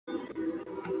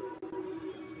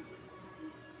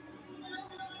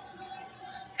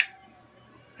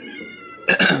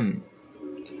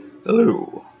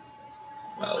Hello.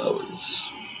 Wow, that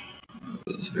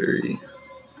was very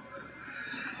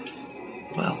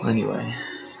well. Anyway,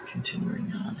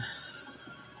 continuing on.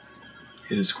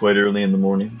 It is quite early in the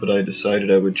morning, but I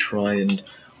decided I would try and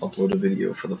upload a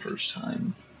video for the first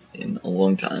time in a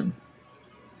long time.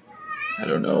 I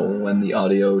don't know when the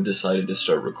audio decided to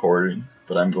start recording,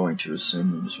 but I'm going to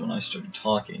assume it was when I started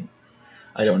talking.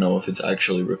 I don't know if it's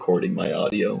actually recording my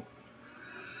audio.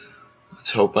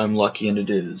 Let's hope I'm lucky and it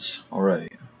is.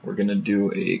 Alright, we're gonna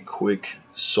do a quick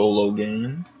solo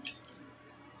game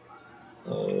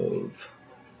of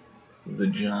the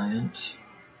Giant.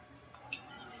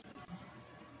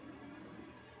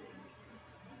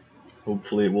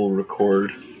 Hopefully it will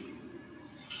record.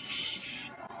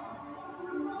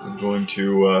 I'm going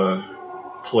to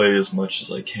play as much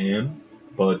as I can,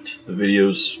 but the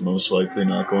video's most likely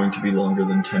not going to be longer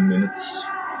than 10 minutes.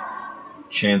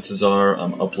 Chances are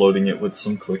I'm uploading it with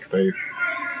some clickbait.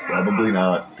 Probably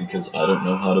not, because I don't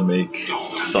know how to make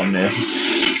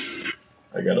thumbnails.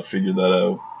 I gotta figure that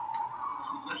out.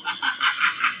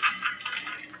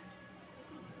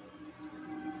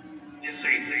 This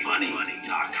ain't funny,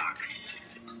 Doc.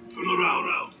 Turn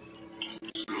around.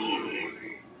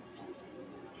 Slowly.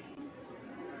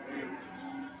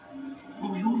 Who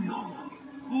you know?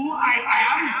 Who I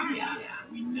am? Yeah,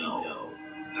 we know.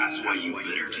 That's why you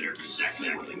better do exactly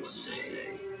what you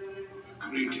say.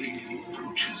 Greeting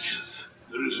approaches.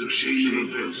 There is a chain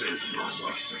of events that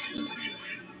must be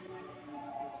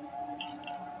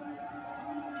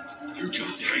through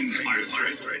two things, my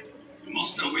friend. You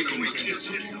must awaken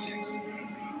witnesses.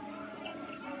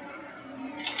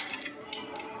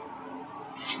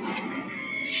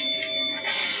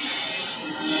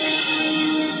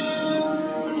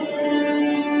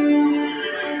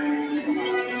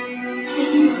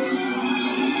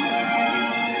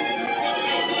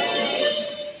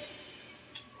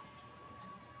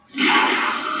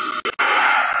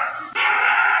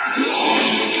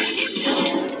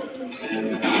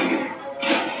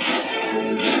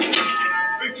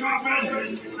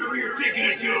 Whatever you're thinking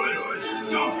of doing,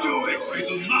 don't do it.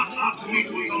 You do not have to meet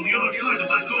what's on the other side of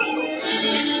that door.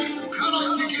 You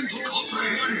cannot begin to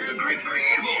comprehend the great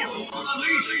evil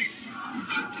unleashed.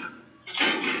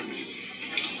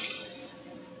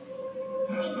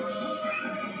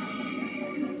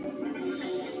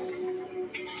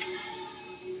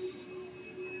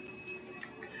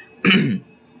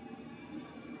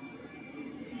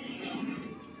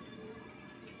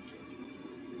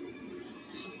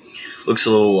 Looks a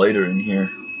little lighter in here.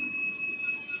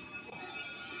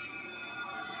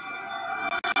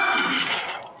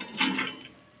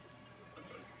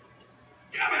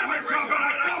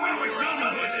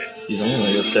 He's only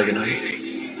like a second height.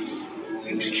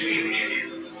 Things change.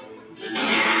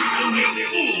 Only a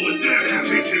fool would dare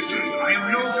catch his. I am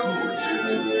no fool.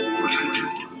 What I do,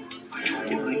 I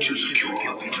only to secure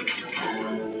your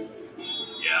control.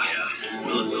 Yeah.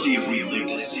 Well, let's see if we live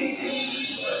to see.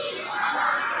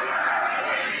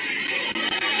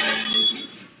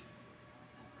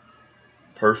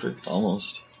 Perfect,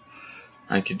 almost.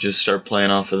 I could just start playing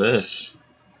off of this.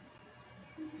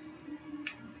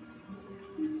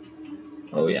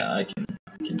 Oh yeah, I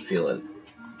can feel it.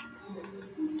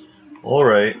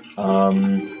 Alright,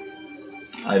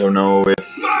 I don't know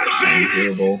if I'm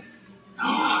hearable.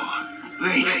 Oh,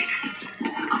 wait.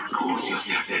 Of course,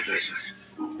 yes.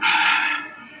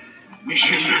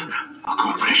 Mission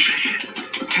accomplished.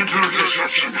 Temporal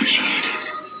disruption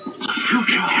achieved. The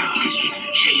future is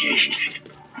changed.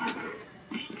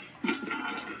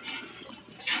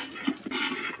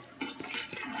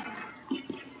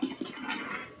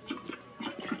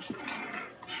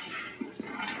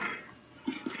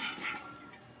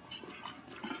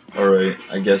 Alright,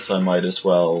 I guess I might as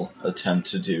well attempt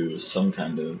to do some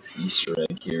kind of Easter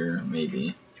egg here,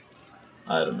 maybe.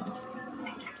 I don't know.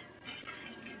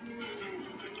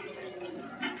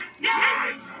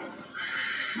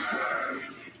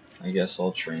 I guess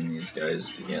I'll train these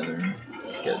guys together,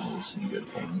 get me some good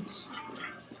points.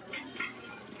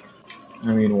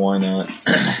 I mean, why not?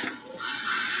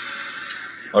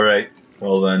 Alright,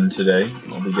 well then today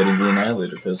I'll be getting the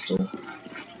Annihilator Pistol.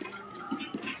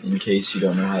 In case you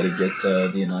don't know how to get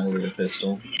the Annihilator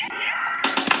Pistol. Yeah,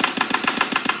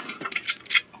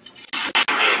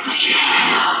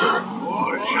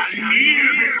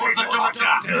 but I don't want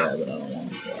that.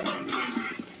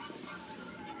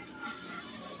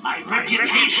 My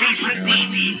reputation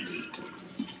precedes me.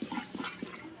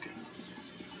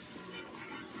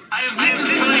 I have lived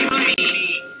time to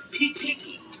be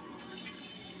picky.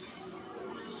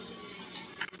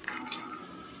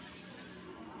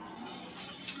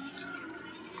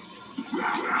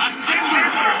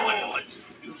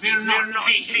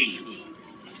 entertain me.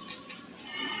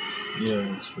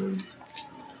 Yeah, that's right.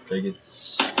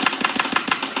 Bigots.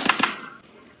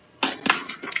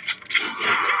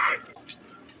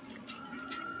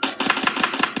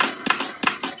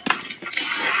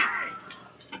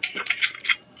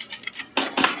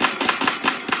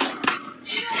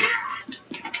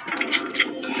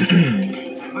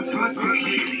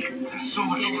 There's so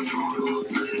much control.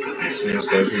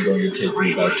 Seems like it's going to take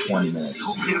me about 20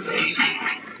 minutes to do this.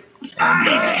 And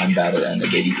I'm bad at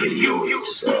animating videos,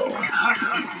 so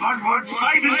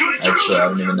actually I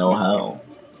don't even know how.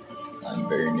 I'm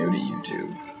very new to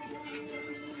YouTube.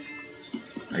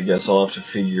 I guess I'll have to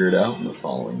figure it out in the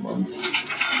following months.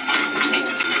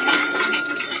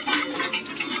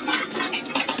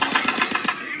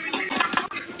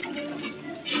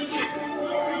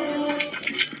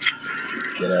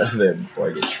 Get out of there before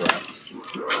I get trapped.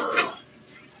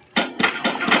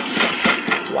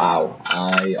 Wow,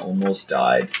 I almost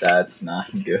died. That's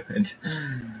not good.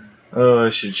 Oh, I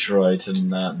should try to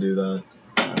not do that.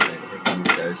 Okay, hit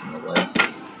these guys in the leg.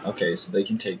 Okay, so they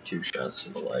can take 2 shots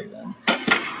to the leg then.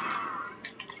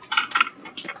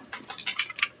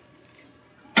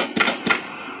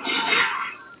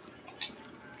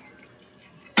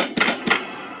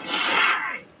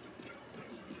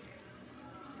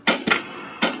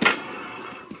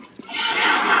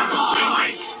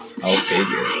 I'll take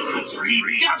it.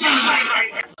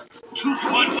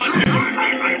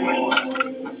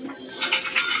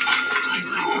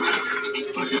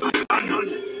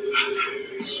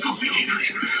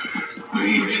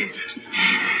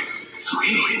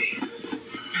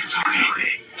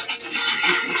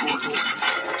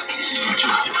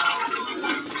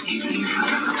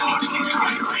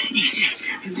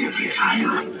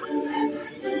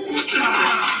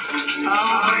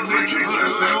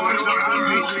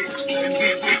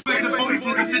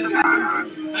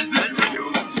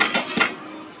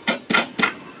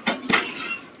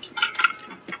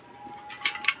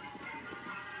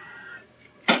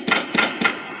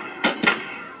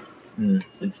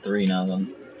 It's 3 now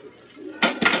then.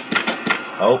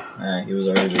 Oh, he was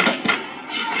already there.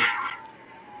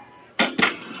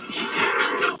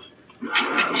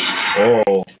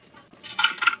 Oh.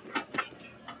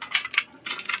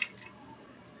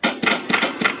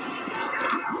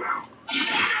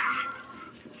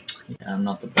 Yeah, I'm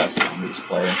not the best zombies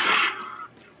player.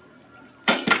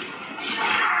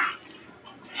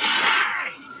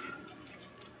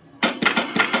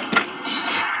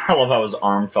 I love how his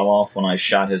arm fell off when I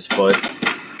shot his foot.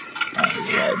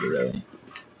 His leg, really.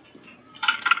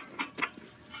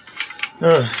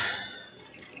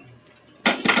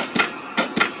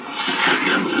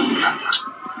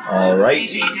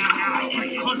 Alright.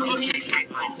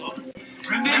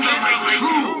 Remember my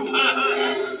true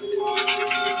purpose.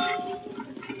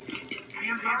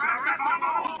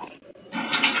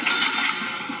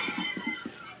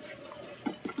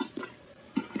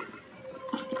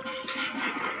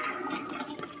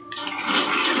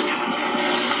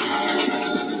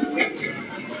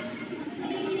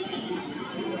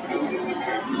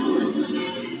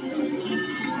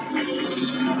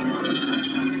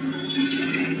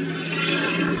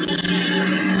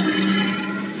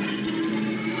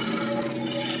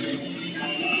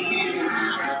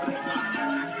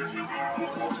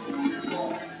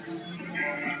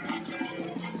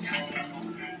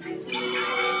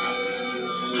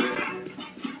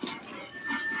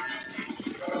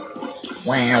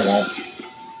 Wow.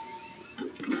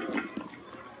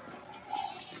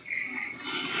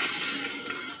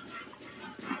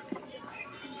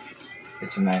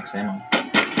 It's a max ammo.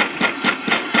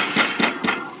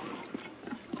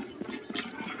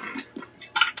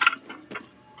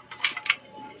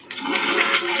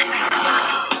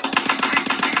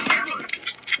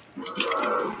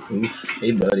 Oof.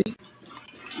 Hey, buddy.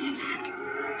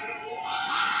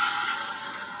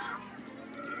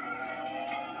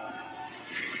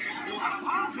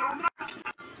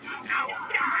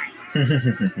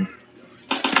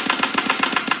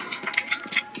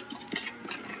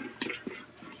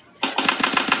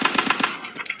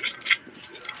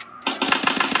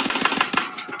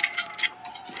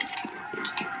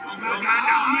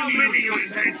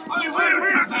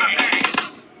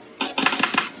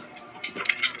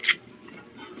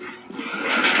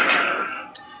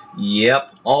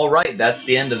 Yep. Alright, that's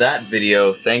the end of that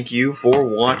video. Thank you for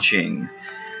watching.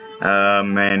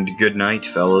 And good night,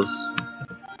 fellas.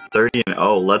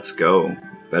 30-0, let's go.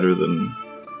 Better than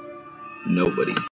nobody.